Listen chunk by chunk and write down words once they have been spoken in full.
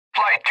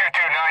Flight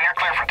 229, you're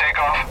clear for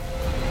takeoff.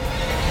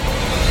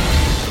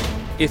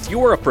 If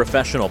you're a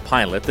professional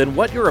pilot, then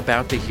what you're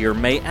about to hear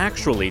may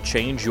actually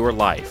change your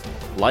life.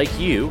 Like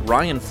you,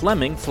 Ryan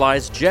Fleming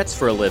flies jets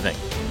for a living.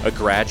 A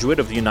graduate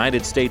of the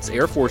United States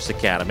Air Force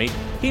Academy,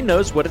 he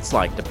knows what it's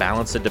like to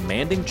balance a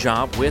demanding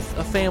job with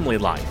a family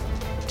life.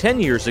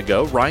 10 years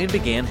ago, Ryan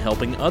began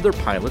helping other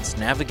pilots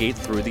navigate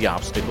through the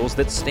obstacles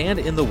that stand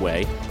in the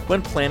way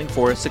when planning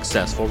for a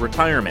successful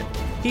retirement.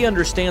 He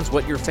understands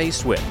what you're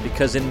faced with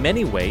because in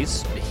many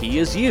ways, he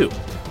is you.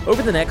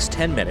 Over the next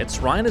 10 minutes,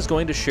 Ryan is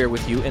going to share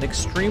with you an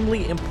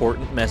extremely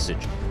important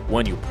message,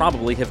 one you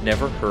probably have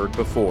never heard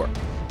before.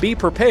 Be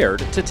prepared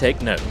to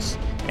take notes.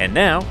 And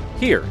now,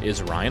 here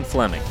is Ryan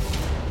Fleming.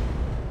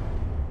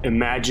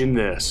 Imagine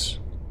this.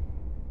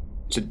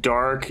 It's a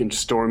dark and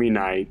stormy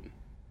night,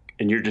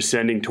 and you're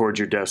descending towards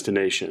your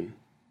destination.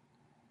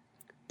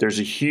 There's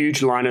a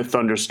huge line of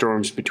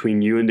thunderstorms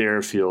between you and the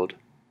airfield,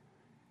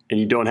 and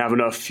you don't have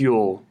enough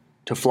fuel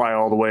to fly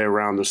all the way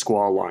around the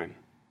squall line.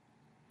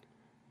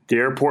 The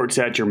airport's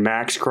at your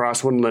max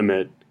crosswind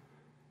limit,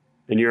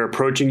 and you're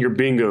approaching your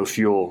bingo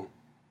fuel.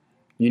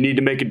 You need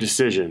to make a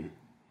decision.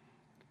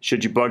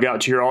 Should you bug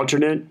out to your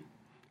alternate,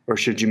 or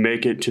should you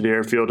make it to the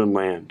airfield and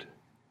land?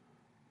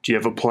 Do you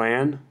have a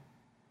plan?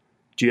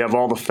 Do you have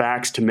all the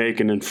facts to make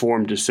an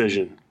informed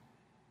decision?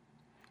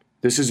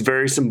 This is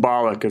very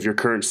symbolic of your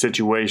current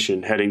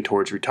situation heading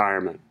towards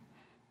retirement.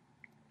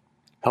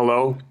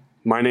 Hello,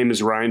 my name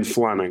is Ryan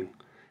Fleming,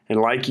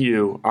 and like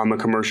you, I'm a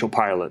commercial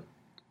pilot.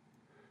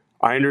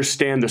 I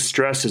understand the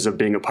stresses of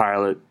being a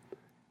pilot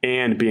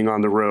and being on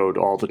the road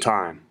all the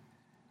time.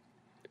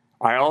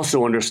 I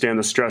also understand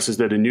the stresses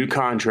that a new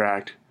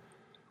contract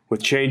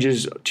with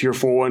changes to your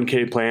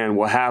 401k plan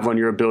will have on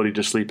your ability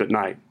to sleep at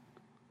night.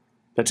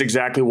 That's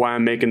exactly why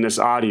I'm making this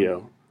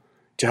audio,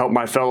 to help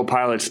my fellow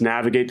pilots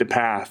navigate the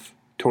path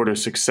toward a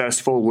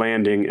successful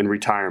landing and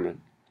retirement.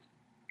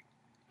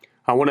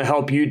 I want to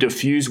help you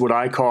defuse what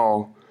I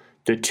call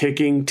the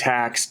ticking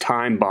tax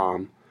time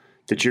bomb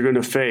that you're going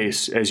to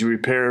face as you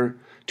prepare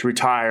to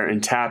retire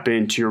and tap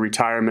into your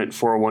retirement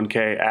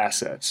 401k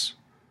assets.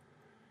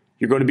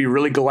 You're going to be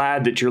really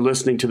glad that you're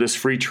listening to this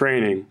free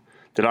training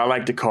that I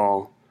like to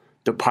call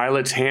the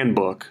Pilot's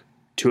Handbook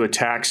to a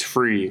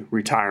Tax-Free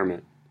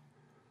Retirement.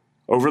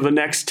 Over the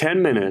next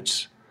 10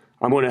 minutes,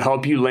 I'm going to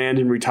help you land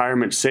in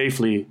retirement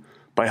safely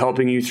by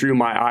helping you through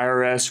my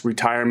IRS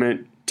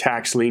retirement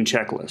tax lien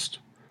checklist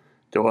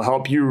that will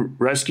help you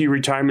rescue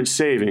retirement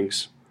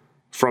savings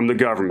from the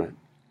government.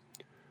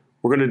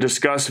 We're going to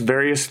discuss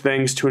various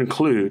things to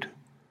include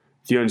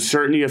the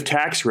uncertainty of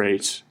tax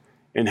rates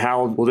and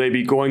how will they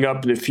be going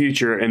up in the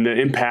future and the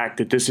impact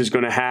that this is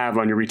going to have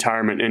on your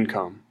retirement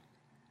income.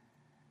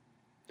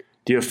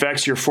 The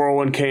effects your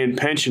 401k and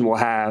pension will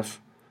have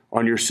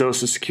on your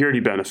Social Security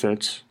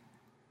benefits.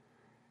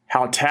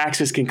 How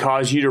taxes can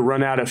cause you to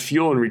run out of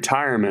fuel in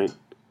retirement,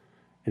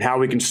 and how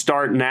we can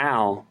start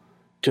now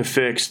to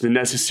fix the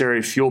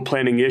necessary fuel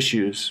planning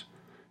issues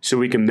so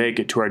we can make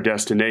it to our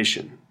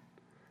destination.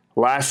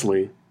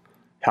 Lastly,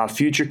 how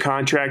future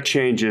contract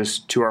changes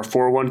to our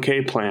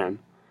 401k plan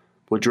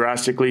will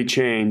drastically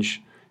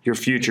change your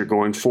future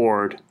going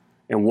forward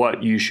and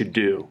what you should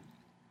do.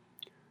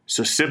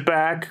 So sit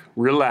back,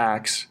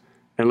 relax,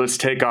 and let's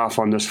take off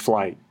on this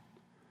flight.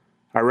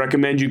 I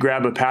recommend you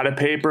grab a pad of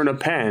paper and a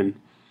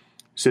pen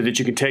so that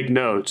you can take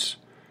notes,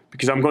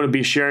 because I'm going to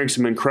be sharing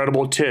some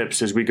incredible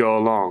tips as we go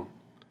along.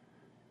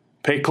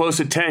 Pay close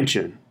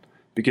attention,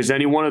 because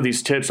any one of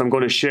these tips I'm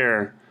going to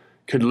share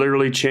could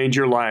literally change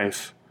your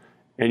life,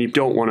 and you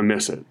don't want to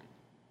miss it.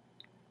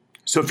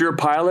 So if you're a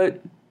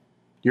pilot,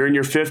 you're in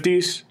your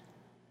 50s,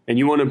 and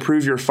you want to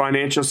improve your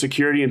financial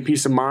security and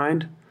peace of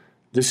mind,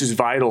 this is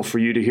vital for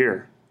you to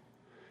hear.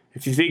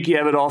 If you think you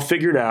have it all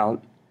figured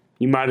out,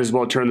 you might as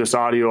well turn this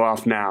audio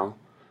off now.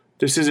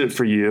 This isn't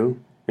for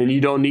you, and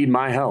you don't need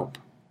my help.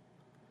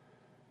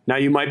 Now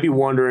you might be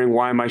wondering,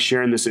 why am I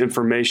sharing this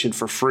information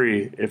for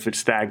free if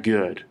it's that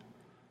good?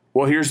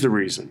 Well, here's the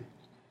reason.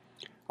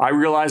 I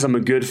realize I'm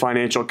a good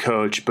financial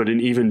coach, but an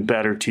even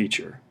better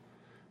teacher.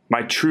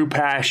 My true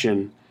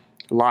passion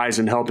lies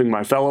in helping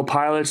my fellow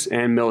pilots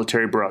and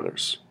military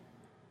brothers.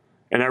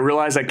 And I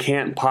realize I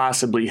can't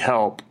possibly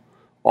help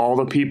all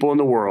the people in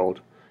the world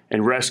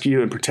and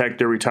rescue and protect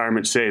their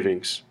retirement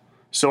savings.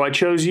 So I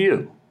chose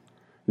you.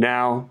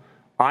 Now,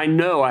 I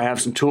know I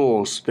have some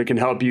tools that can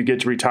help you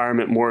get to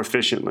retirement more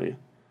efficiently.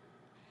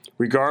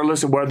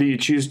 Regardless of whether you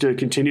choose to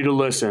continue to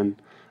listen,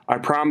 I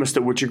promise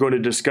that what you're going to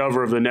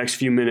discover over the next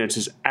few minutes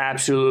is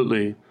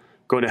absolutely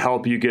going to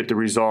help you get the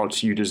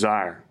results you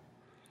desire.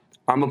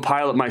 I'm a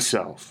pilot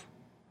myself.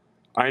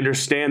 I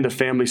understand the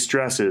family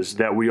stresses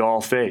that we all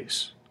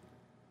face.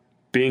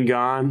 Being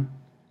gone,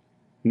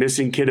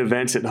 missing kid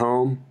events at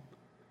home,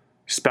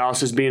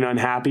 spouses being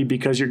unhappy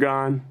because you're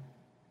gone,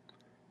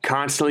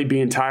 constantly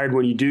being tired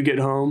when you do get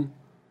home,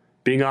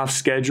 being off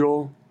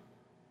schedule,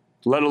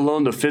 let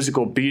alone the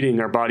physical beating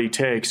our body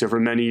takes over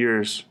many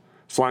years,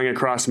 flying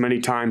across many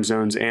time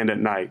zones and at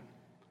night.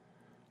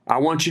 I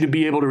want you to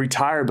be able to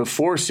retire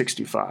before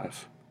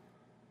 65.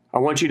 I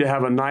want you to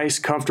have a nice,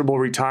 comfortable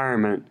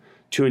retirement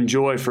to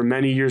enjoy for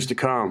many years to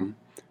come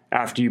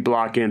after you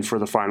block in for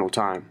the final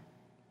time.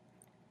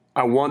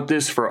 I want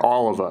this for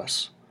all of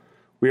us.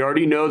 We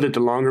already know that the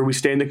longer we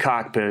stay in the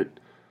cockpit,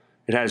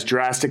 it has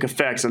drastic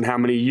effects on how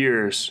many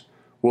years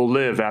we'll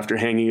live after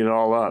hanging it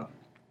all up.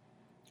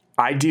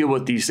 I deal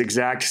with these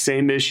exact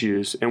same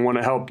issues and want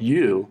to help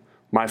you,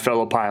 my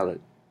fellow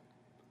pilot.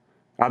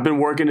 I've been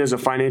working as a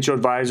financial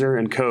advisor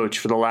and coach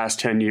for the last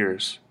 10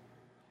 years.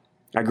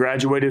 I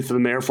graduated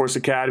from the Air Force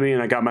Academy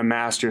and I got my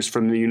master's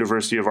from the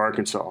University of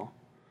Arkansas.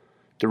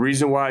 The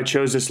reason why I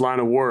chose this line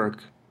of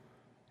work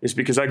is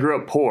because I grew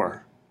up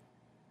poor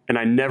and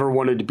I never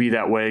wanted to be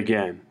that way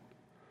again.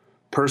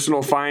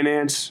 Personal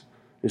finance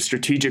and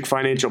strategic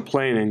financial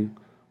planning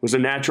was a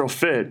natural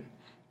fit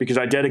because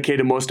I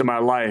dedicated most of my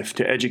life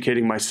to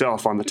educating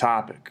myself on the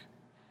topic.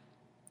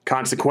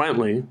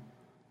 Consequently,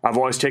 I've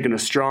always taken a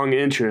strong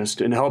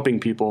interest in helping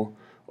people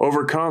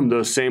overcome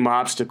those same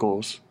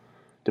obstacles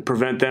to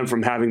prevent them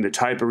from having the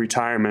type of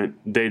retirement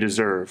they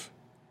deserve,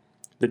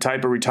 the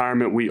type of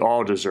retirement we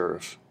all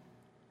deserve.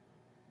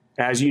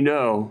 As you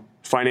know,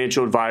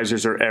 financial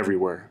advisors are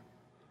everywhere.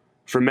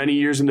 For many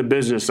years in the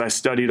business, I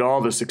studied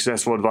all the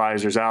successful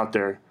advisors out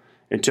there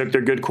and took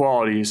their good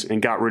qualities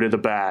and got rid of the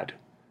bad.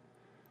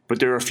 But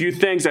there are a few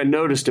things I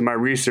noticed in my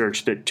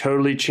research that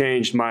totally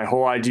changed my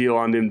whole idea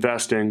on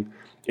investing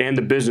and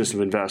the business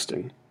of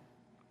investing.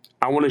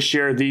 I want to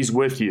share these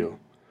with you.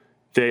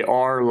 They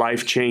are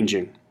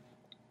life-changing.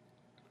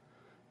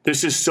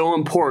 This is so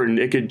important,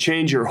 it could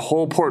change your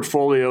whole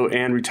portfolio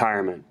and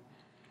retirement.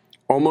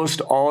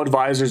 Almost all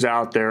advisors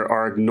out there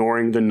are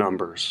ignoring the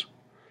numbers.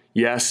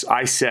 Yes,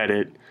 I said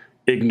it,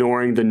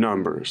 ignoring the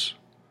numbers.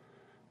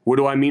 What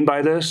do I mean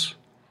by this?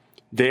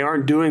 They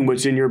aren't doing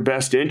what's in your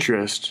best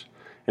interest,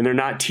 and they're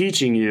not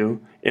teaching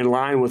you in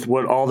line with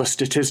what all the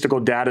statistical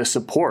data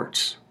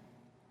supports.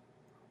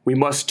 We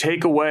must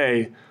take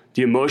away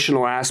the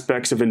emotional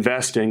aspects of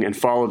investing and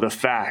follow the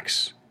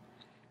facts.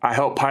 I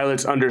help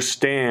pilots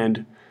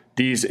understand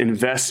these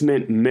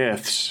investment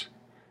myths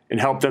and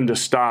help them to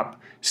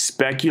stop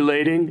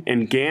speculating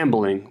and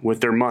gambling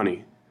with their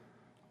money.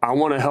 I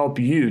want to help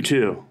you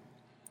too.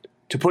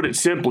 To put it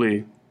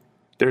simply,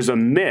 there's a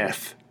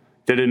myth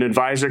that an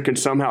advisor can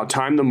somehow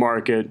time the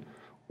market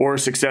or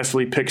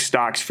successfully pick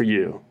stocks for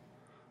you.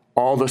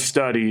 All the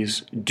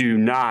studies do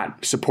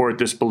not support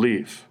this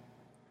belief.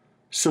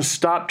 So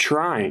stop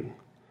trying.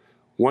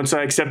 Once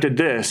I accepted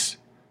this,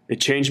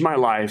 it changed my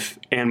life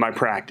and my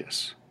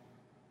practice.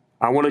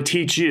 I want to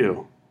teach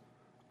you.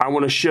 I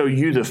want to show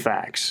you the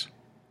facts.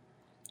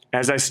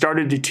 As I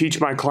started to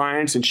teach my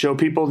clients and show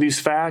people these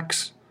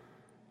facts,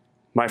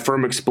 my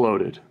firm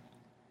exploded.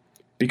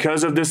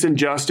 Because of this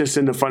injustice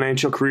in the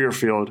financial career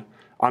field,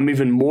 I'm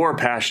even more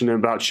passionate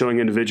about showing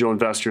individual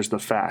investors the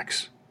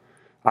facts.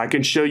 I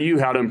can show you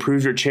how to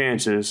improve your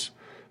chances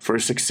for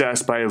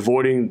success by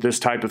avoiding this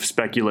type of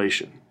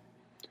speculation.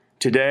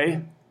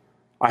 Today,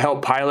 I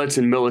help pilots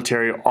and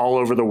military all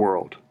over the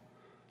world.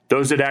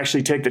 Those that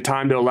actually take the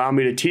time to allow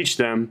me to teach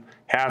them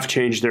have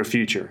changed their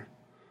future.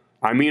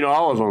 I mean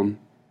all of them,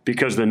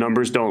 because the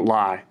numbers don't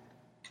lie.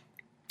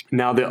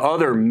 Now, the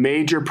other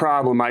major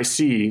problem I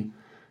see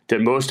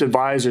that most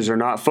advisors are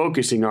not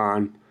focusing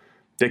on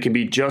that can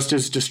be just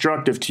as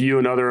destructive to you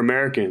and other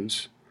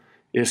Americans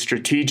is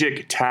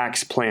strategic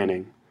tax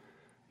planning.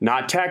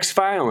 Not tax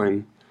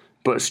filing,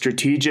 but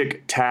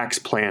strategic tax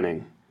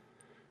planning.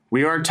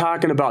 We aren't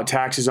talking about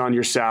taxes on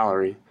your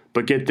salary,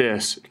 but get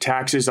this,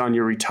 taxes on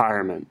your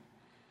retirement.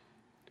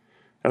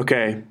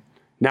 Okay,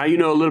 now you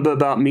know a little bit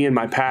about me and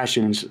my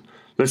passions.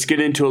 Let's get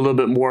into a little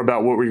bit more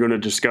about what we're going to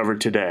discover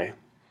today.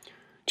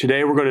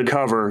 Today we're going to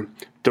cover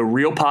the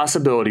real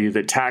possibility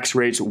that tax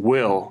rates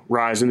will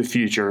rise in the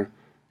future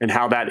and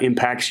how that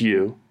impacts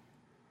you,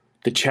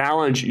 the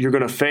challenge you're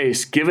going to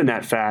face given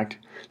that fact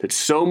that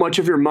so much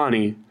of your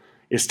money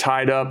is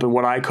tied up in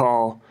what I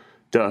call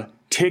the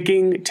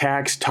ticking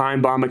tax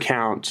time bomb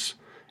accounts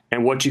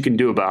and what you can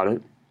do about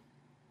it,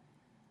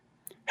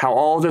 how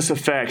all this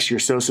affects your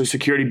Social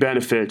Security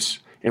benefits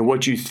and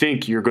what you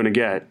think you're going to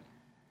get.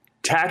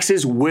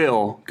 Taxes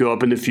will go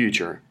up in the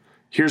future.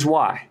 Here's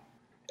why.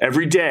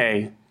 Every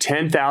day,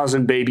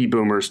 10,000 baby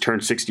boomers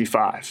turn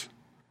 65.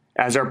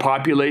 As our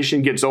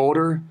population gets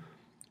older,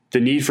 the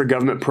need for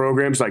government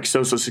programs like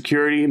Social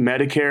Security,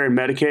 Medicare, and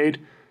Medicaid,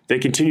 they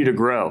continue to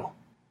grow.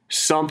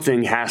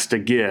 Something has to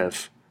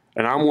give,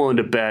 and I'm willing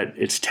to bet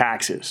it's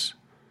taxes.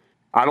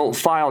 I don't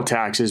file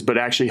taxes, but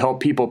actually help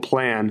people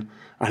plan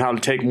on how to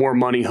take more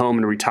money home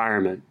in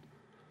retirement.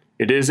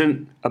 It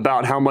isn't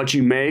about how much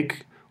you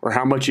make or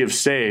how much you have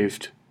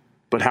saved,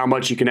 but how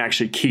much you can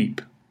actually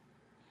keep.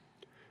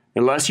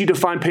 Unless you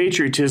define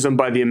patriotism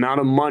by the amount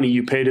of money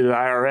you pay to the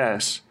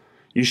IRS,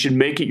 you should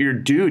make it your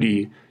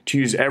duty to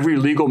use every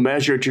legal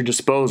measure at your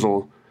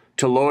disposal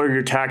to lower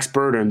your tax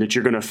burden that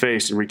you're going to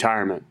face in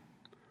retirement.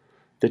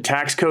 The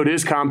tax code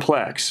is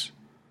complex,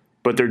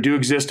 but there do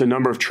exist a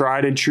number of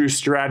tried and true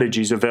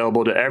strategies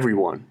available to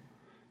everyone.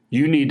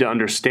 You need to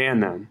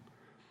understand them.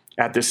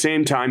 At the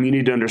same time, you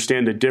need to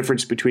understand the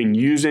difference between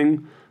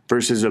using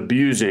versus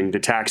abusing the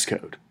tax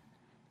code.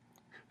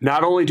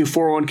 Not only do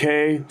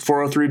 401k,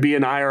 403b,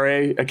 and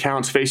IRA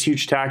accounts face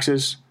huge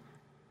taxes,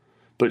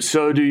 but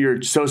so do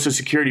your Social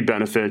Security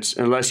benefits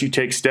unless you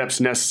take steps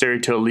necessary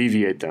to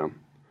alleviate them.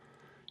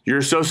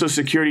 Your Social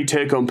Security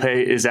take-home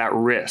pay is at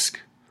risk.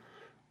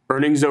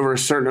 Earnings over a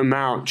certain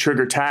amount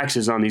trigger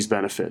taxes on these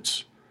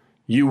benefits.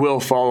 You will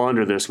fall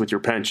under this with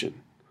your pension.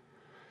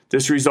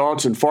 This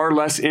results in far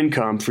less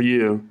income for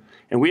you,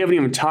 and we haven't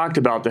even talked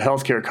about the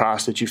healthcare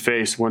costs that you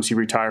face once you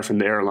retire from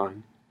the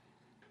airline.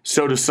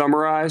 So to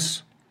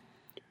summarize,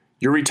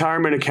 your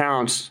retirement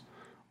accounts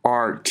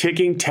are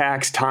ticking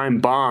tax time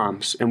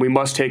bombs, and we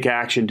must take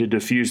action to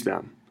defuse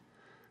them.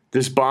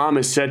 This bomb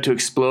is set to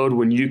explode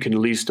when you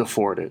can least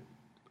afford it,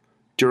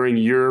 during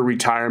your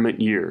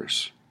retirement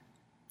years.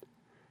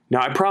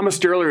 Now, I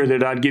promised earlier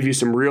that I'd give you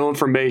some real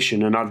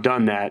information, and I've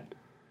done that.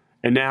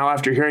 And now,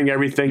 after hearing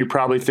everything, you're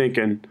probably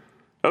thinking,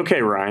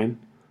 okay, Ryan,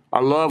 I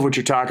love what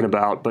you're talking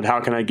about, but how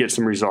can I get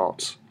some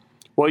results?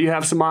 Well, you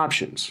have some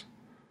options.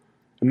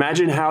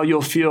 Imagine how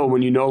you'll feel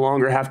when you no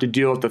longer have to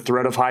deal with the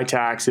threat of high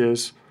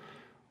taxes,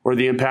 or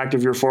the impact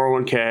of your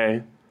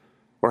 401k,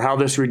 or how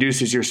this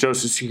reduces your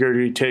Social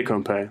Security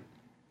take-home pay.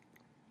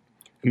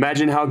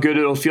 Imagine how good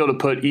it'll feel to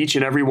put each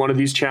and every one of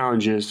these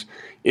challenges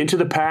into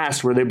the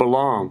past where they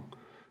belong,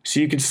 so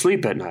you can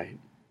sleep at night.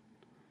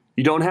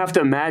 You don't have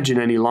to imagine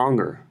any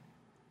longer.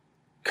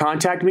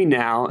 Contact me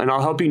now, and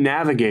I'll help you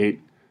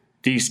navigate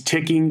these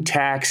ticking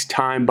tax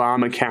time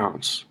bomb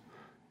accounts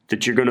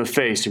that you're going to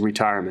face in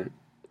retirement.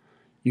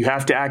 You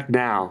have to act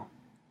now.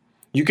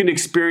 You can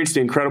experience the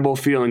incredible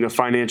feeling of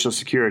financial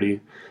security,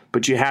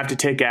 but you have to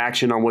take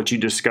action on what you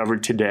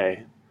discovered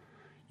today.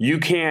 You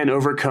can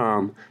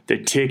overcome the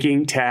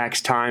ticking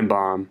tax time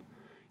bomb.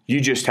 You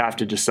just have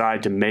to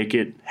decide to make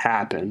it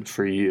happen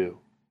for you.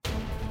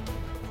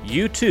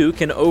 You too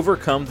can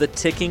overcome the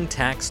ticking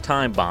tax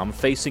time bomb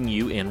facing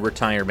you in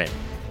retirement.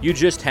 You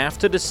just have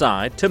to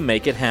decide to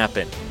make it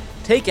happen.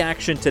 Take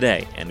action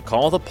today and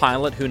call the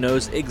pilot who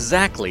knows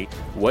exactly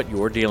what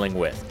you're dealing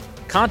with.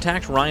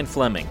 Contact Ryan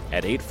Fleming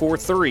at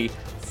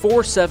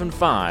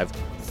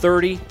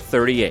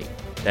 843-475-3038.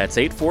 That's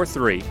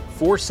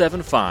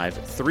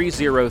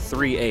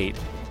 843-475-3038.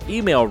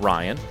 Email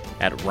Ryan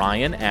at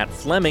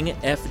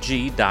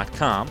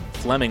ryan@flemingfg.com,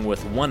 Fleming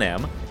with one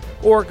M,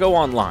 or go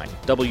online,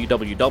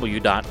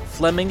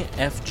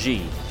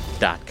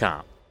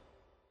 www.flemingfg.com.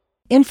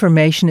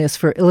 Information is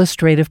for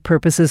illustrative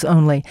purposes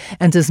only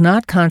and does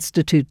not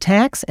constitute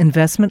tax,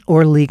 investment,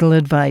 or legal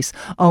advice.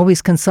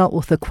 Always consult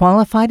with a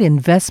qualified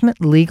investment,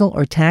 legal,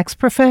 or tax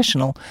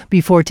professional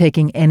before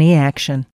taking any action.